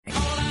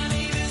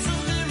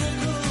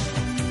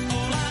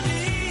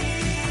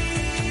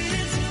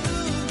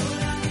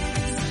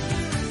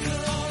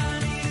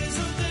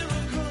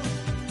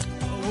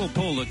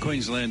Well, the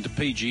Queensland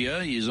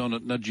PGA is on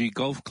at Nudgee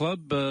Golf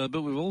Club, but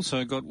we've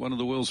also got one of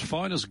the world's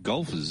finest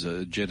golfers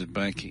jetted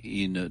back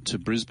in to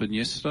Brisbane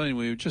yesterday. And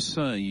we were just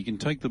saying, you can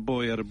take the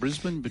boy out of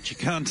Brisbane, but you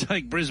can't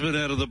take Brisbane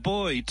out of the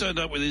boy. He turned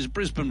up with his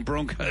Brisbane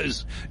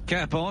Broncos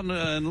cap on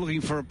and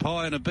looking for a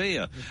pie and a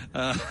beer.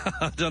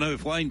 I don't know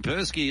if Wayne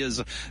Persky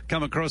has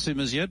come across him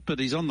as yet, but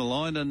he's on the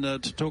line and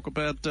to talk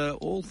about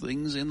all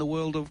things in the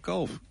world of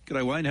golf.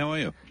 G'day, Wayne. How are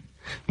you?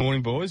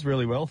 Morning, boys.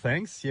 Really well,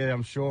 thanks. Yeah,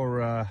 I'm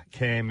sure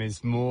Cam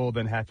is more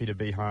than happy to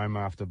be home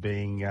after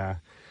being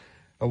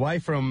away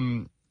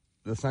from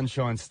the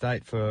Sunshine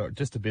State for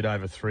just a bit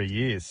over 3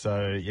 years.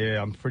 So,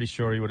 yeah, I'm pretty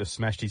sure he would have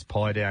smashed his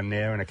pie down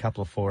there and a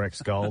couple of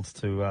 4X golds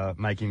to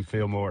make him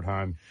feel more at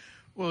home.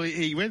 Well,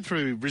 he went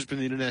through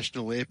Brisbane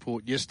International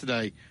Airport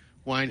yesterday.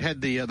 Wayne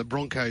had the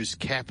Broncos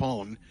cap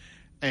on,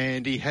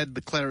 and he had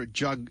the claret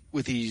jug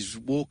with his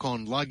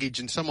walk-on luggage,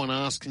 and someone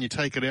asked, can you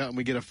take it out and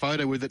we get a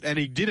photo with it? And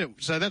he did it.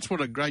 So that's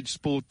what a great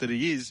sport that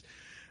he is.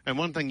 And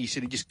one thing he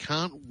said, he just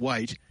can't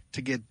wait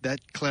to get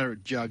that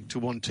claret jug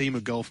to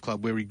Wantima Golf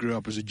Club where he grew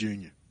up as a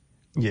junior.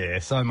 Yeah,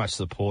 so much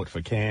support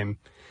for Cam,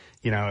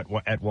 you know,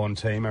 at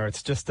Wantima.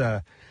 It's just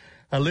a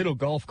little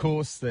golf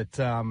course that,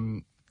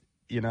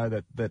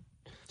 that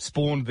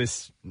spawned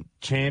this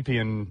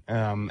champion,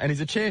 and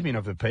he's a champion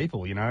of the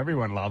people. You know,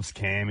 everyone loves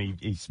Cam.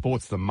 He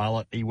sports the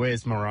mullet. He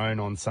wears maroon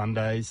on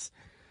Sundays.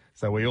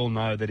 So we all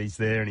know that he's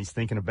there and he's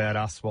thinking about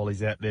us while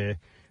he's out there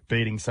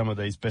beating some of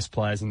these best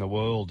players in the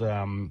world.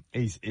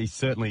 He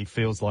certainly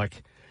feels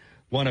like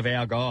one of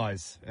our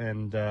guys,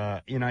 and,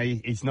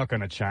 he's not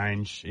going to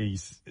change.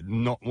 He's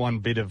not one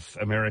bit of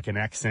American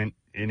accent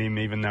in him,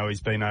 even though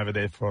he's been over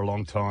there for a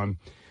long time.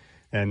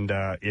 And,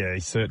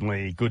 he's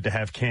certainly good to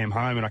have Cam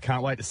home, and I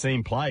can't wait to see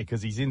him play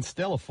because he's in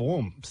stellar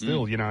form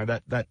still. You know,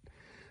 that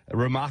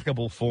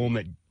remarkable form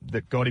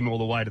that got him all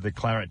the way to the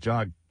claret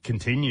jug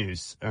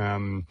continues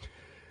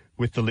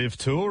with the Live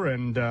Tour,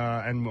 and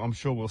I'm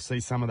sure we'll see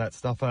some of that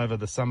stuff over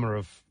the summer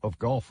of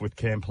golf with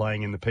Cam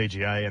playing in the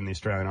PGA and the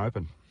Australian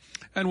Open.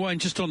 And Wayne,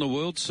 just on the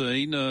world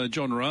scene,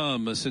 John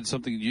Rahm said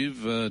something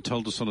you've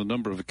told us on a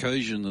number of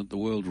occasions, that the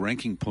world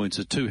ranking points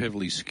are too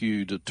heavily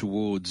skewed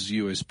towards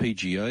US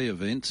PGA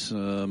events,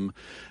 and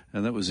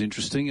that was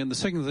interesting. And the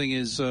second thing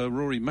is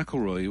Rory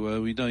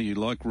McIlroy. We know you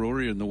like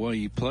Rory and the way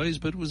he plays,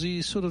 but was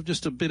he sort of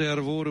just a bit out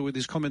of order with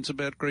his comments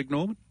about Greg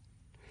Norman?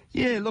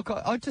 Yeah, look,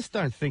 I just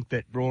don't think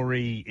that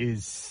Rory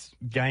is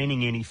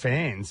gaining any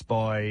fans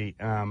by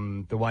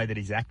the way that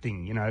he's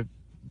acting, you know.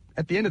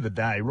 At the end of the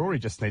day, Rory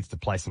just needs to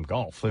play some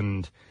golf,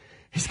 and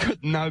he's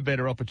got no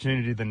better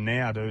opportunity than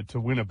now to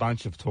win a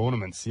bunch of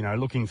tournaments. You know,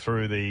 looking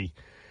through the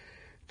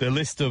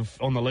list on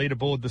the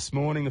leaderboard this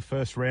morning, the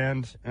first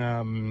round,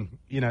 the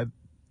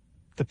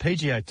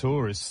PGA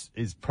Tour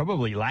is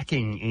probably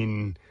lacking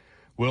in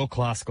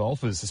world-class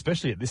golfers,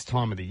 especially at this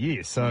time of the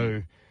year.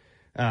 So,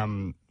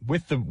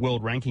 with the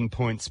world ranking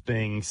points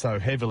being so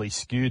heavily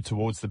skewed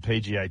towards the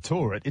PGA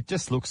Tour, it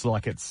just looks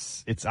like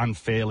it's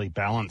unfairly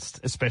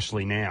balanced,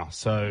 especially now.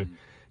 So,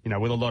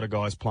 with a lot of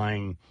guys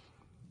playing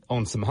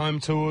on some home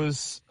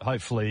tours,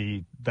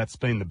 hopefully that's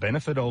been the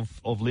benefit of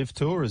Live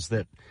Tour, is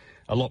that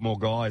a lot more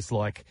guys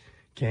like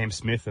Cam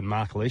Smith and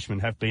Mark Leishman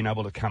have been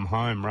able to come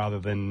home rather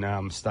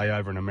than stay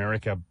over in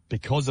America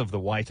because of the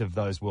weight of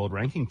those world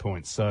ranking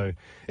points. So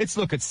it's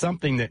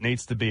something that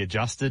needs to be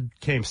adjusted.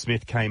 Cam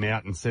Smith came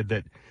out and said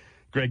that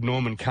Greg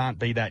Norman can't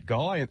be that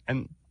guy,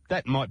 and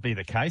that might be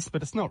the case,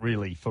 but it's not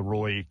really for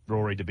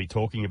Rory to be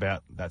talking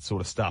about that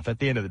sort of stuff. At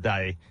the end of the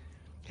day,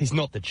 he's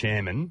not the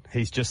chairman.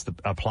 He's just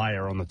a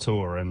player on the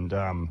tour. And,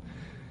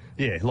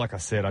 like I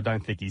said, I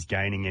don't think he's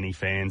gaining any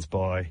fans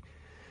by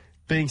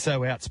being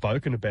so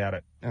outspoken about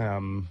it.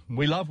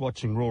 We love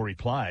watching Rory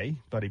play,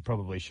 but he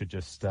probably should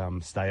just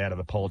stay out of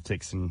the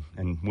politics and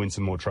win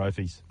some more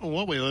trophies. Well,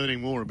 what we're learning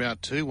more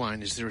about too,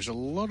 Wayne, is there is a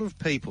lot of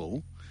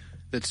people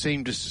that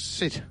seem to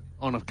sit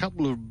on a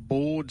couple of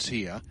boards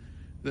here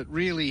that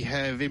really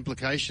have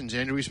implications.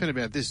 Andrew, we spent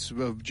about this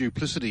of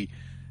duplicity.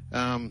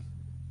 How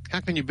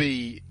can you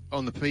be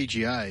on the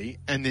PGA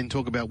and then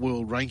talk about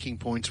world ranking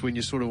points when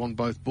you're sort of on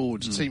both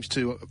boards? It seems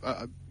to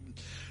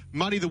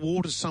muddy the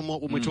waters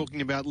somewhat when we're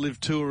talking about Live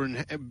Tour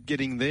and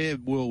getting their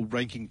world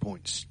ranking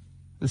points.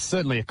 There's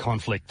certainly a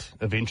conflict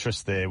of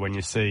interest there when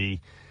you see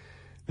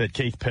that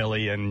Keith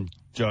Pelley and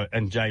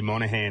Jay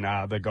Monahan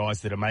are the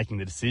guys that are making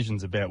the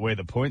decisions about where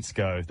the points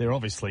go. They're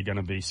obviously going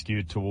to be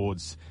skewed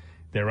towards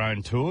their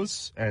own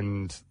tours,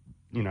 and,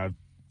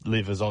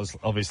 Liv has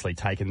obviously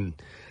taken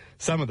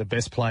some of the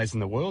best players in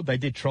the world. They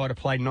did try to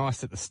play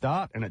nice at the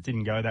start, and it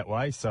didn't go that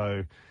way.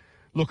 So,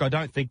 look, I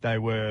don't think they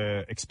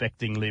were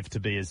expecting Liv to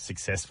be as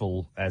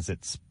successful as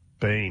it's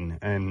been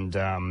and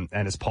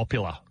as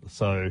popular.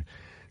 So,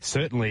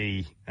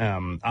 certainly,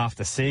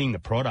 after seeing the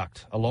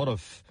product, a lot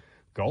of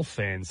golf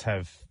fans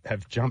have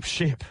jumped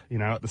ship.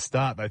 At the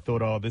start they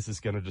thought, this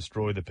is going to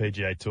destroy the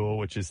PGA Tour,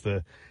 which is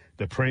the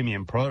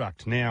premium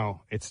product.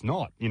 Now it's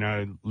not.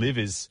 Liv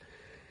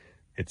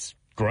it's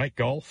great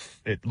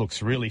golf. It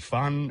looks really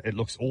fun. It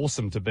looks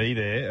awesome to be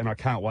there, and I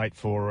can't wait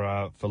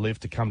for Liv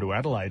to come to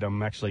Adelaide.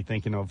 I'm actually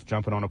thinking of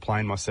jumping on a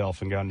plane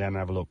myself and going down and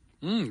have a look.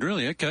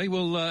 Really? Okay.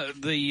 Well,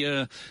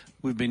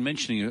 we've been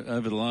mentioning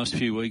over the last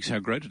few weeks how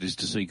great it is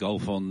to see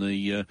golf on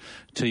the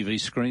TV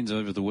screens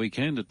over the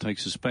weekend. It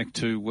takes us back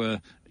to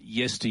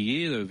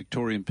yesteryear, the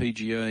Victorian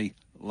PGA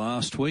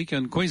last week,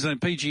 and Queensland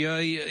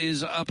PGA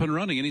is up and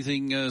running.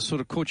 Anything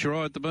sort of caught your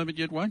eye at the moment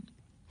yet, Wayne?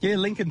 Yeah,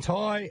 Lincoln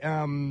Tai,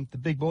 the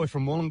big boy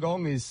from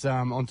Wollongong, is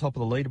on top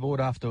of the leaderboard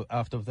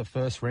after the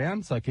first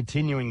round, so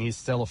continuing his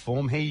stellar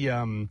form. He,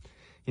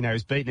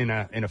 was beaten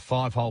in a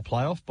 5-hole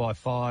playoff by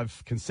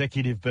 5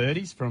 consecutive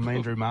birdies from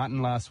Andrew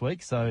Martin last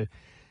week, so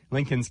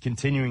Lincoln's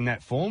continuing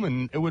that form,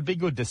 and it would be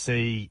good to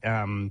see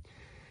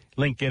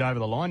Link get over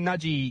the line.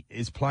 Nudgie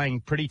is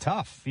playing pretty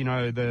tough.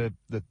 The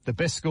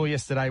best score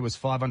yesterday was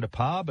 5 under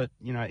par, but,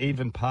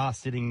 even par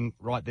sitting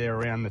right there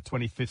around the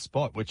 25th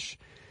spot, which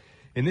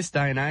in this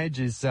day and age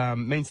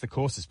means the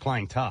course is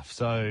playing tough.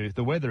 So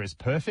the weather is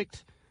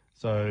perfect,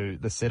 so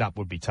the setup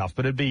would be tough.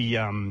 But it'd be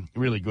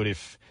really good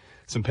if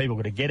some people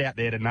were to get out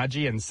there to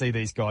Nudgie and see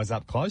these guys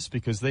up close,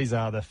 because these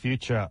are the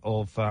future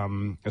of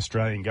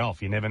Australian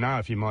golf. You never know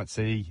if you might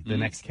see the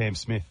next Cam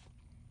Smith.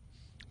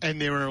 And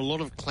there are a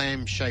lot of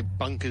clam-shaped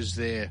bunkers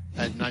there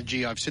at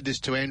Nudgie. I've said this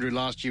to Andrew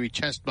last year. He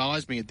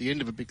chastised me at the end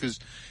of it because,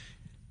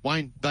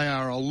 Wayne, they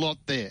are a lot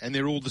there, and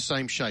they're all the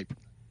same shape.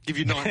 Give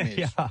you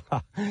nightmares. Yeah,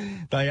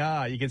 they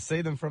are. You can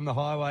see them from the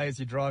highway as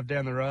you drive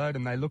down the road,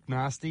 and they look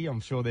nasty. I'm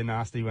sure they're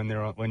nasty when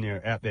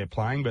you're out there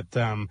playing,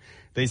 but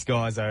these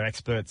guys are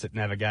experts at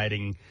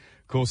navigating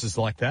courses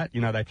like that.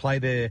 They play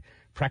their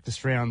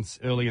practice rounds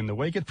early in the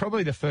week. It's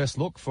probably the first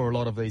look for a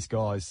lot of these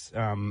guys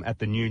at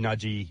the new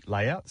Nudgie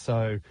layout.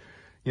 So,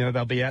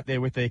 they'll be out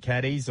there with their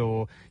caddies,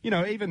 or,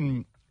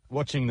 even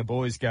watching the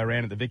boys go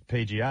around at the Vic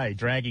PGA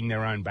dragging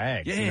their own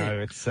bags. Yeah.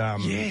 It's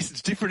yes,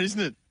 it's different, isn't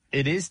it?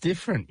 It is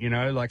different,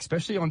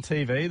 especially on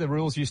TV. The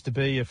rules used to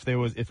be if it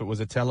was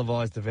a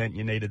televised event,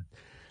 you needed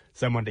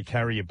someone to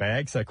carry your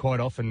bag. So quite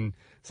often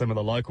some of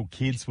the local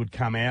kids would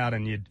come out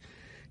and you'd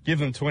give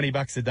them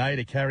 $20 a day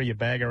to carry your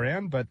bag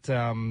around. But,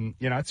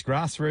 it's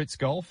grassroots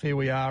golf. Here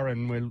we are,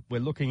 and we're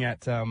looking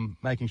at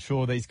making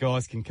sure these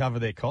guys can cover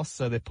their costs.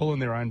 So they're pulling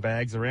their own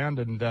bags around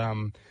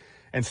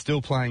and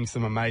still playing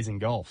some amazing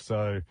golf.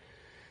 So,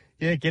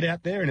 yeah, get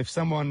out there. And if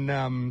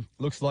someone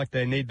looks like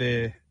they need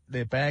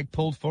their bag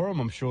pulled for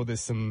them, I'm sure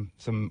there's some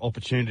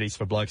opportunities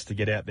for blokes to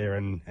get out there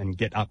and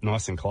get up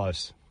nice and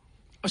close.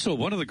 I saw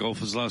one of the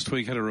golfers last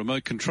week had a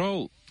remote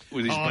control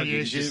with his buggy.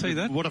 Yes, did you see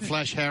that? What a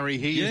flash Harry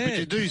he is. But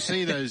you do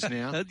see those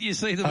now. You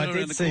see them I around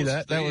did the see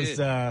course.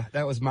 that.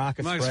 That was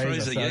Marcus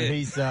Fraser. So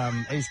yeah.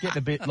 he's getting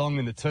a bit long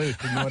in the tooth.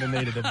 He might have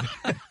needed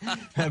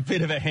a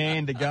bit of a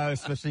hand to go,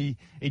 especially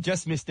he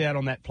just missed out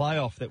on that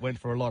playoff that went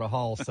for a lot of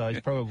holes, so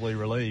he's probably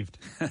relieved.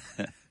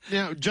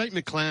 Now, Jake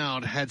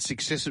McLeod had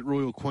success at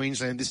Royal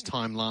Queensland this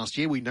time last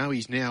year. We know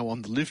he's now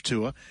on the Live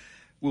Tour.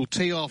 We'll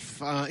tee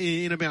off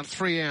in about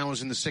 3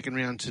 hours in the second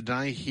round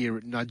today here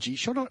at Nudgie.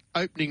 Shot an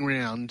opening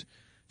round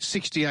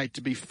 68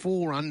 to be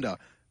 4 under.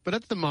 But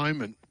at the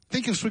moment,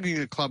 think of swinging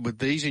a club with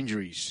these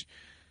injuries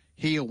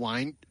here,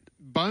 Wayne.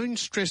 Bone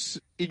stress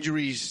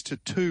injuries to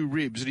 2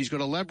 ribs, and he's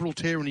got a labral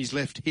tear in his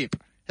left hip.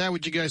 How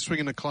would you go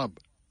swinging a club?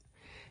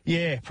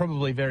 Yeah,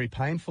 probably very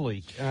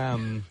painfully.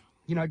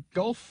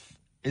 Golf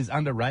is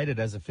underrated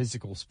as a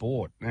physical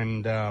sport,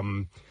 and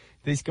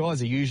these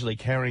guys are usually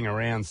carrying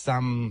around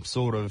some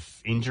sort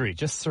of injury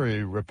just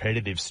through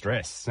repetitive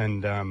stress,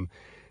 and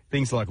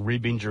things like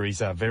rib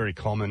injuries are very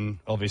common.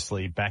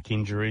 Obviously, back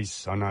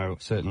injuries, I know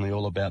certainly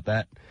all about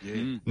that.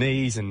 Yeah.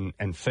 Knees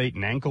and feet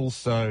and ankles.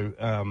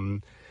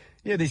 So,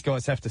 these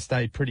guys have to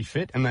stay pretty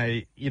fit, and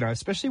they,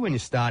 especially when you're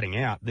starting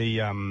out,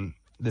 the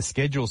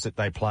schedules that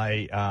they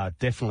play are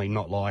definitely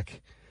not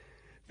like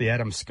the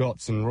Adam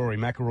Scotts and Rory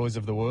McIlroys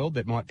of the world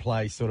that might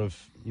play sort of,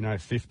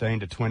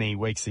 15 to 20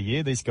 weeks a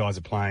year. These guys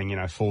are playing,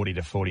 40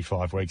 to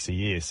 45 weeks a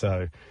year.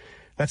 So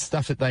that's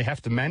stuff that they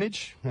have to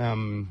manage. They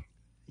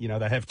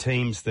have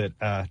teams that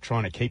are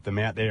trying to keep them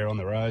out there on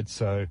the road.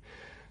 So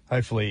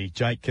hopefully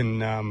Jake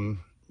can,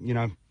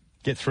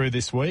 get through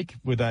this week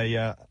with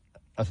a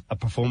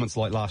performance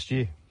like last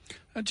year.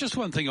 Just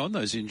one thing on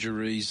those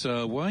injuries,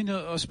 Wayne,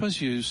 I suppose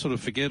you sort of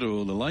forget,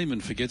 or the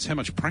layman forgets, how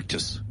much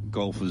practice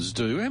golfers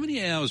do. How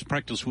many hours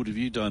practice would have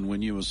you done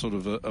when you were sort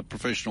of a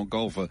professional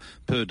golfer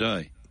per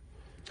day?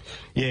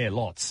 Yeah,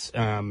 lots.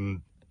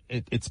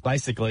 It's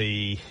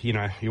basically,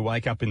 you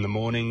wake up in the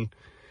morning,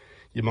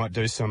 you might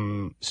do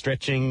some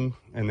stretching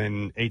and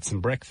then eat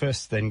some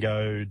breakfast, then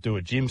go do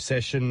a gym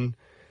session,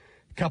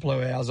 a couple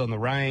of hours on the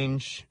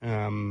range,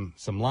 some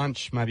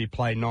lunch, maybe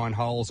play 9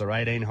 holes or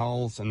 18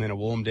 holes, and then a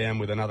warm down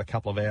with another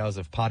couple of hours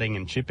of putting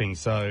and chipping.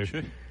 So,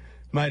 sure.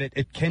 Mate,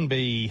 it can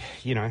be,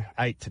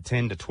 8 to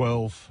 10 to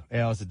 12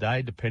 hours a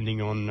day,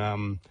 depending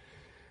on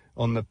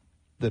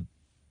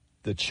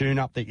the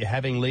tune-up that you're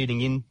having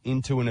leading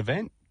into an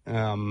event. There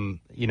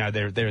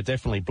are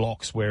definitely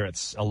blocks where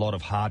it's a lot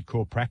of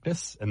hardcore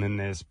practice, and then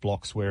there's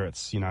blocks where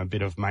it's, a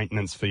bit of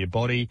maintenance for your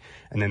body,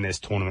 and then there's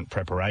tournament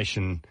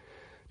preparation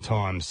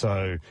time.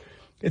 So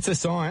it's a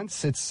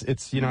science.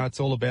 It's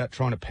all about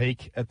trying to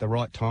peak at the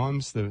right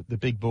times. The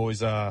big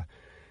boys are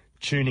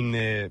tuning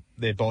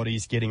their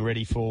bodies, getting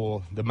ready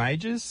for the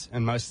majors,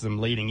 and most of them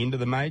leading into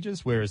the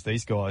majors, whereas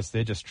these guys,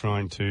 they're just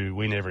trying to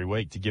win every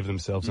week to give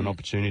themselves an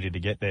opportunity to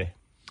get there.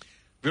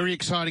 Very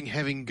exciting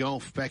having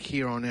golf back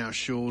here on our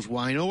shores,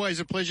 Wayne. Always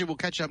a pleasure. We'll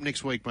catch up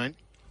next week, mate.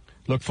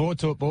 Look forward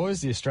to it, boys.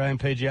 The Australian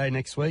PGA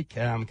next week.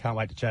 Can't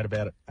wait to chat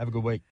about it. Have a good week.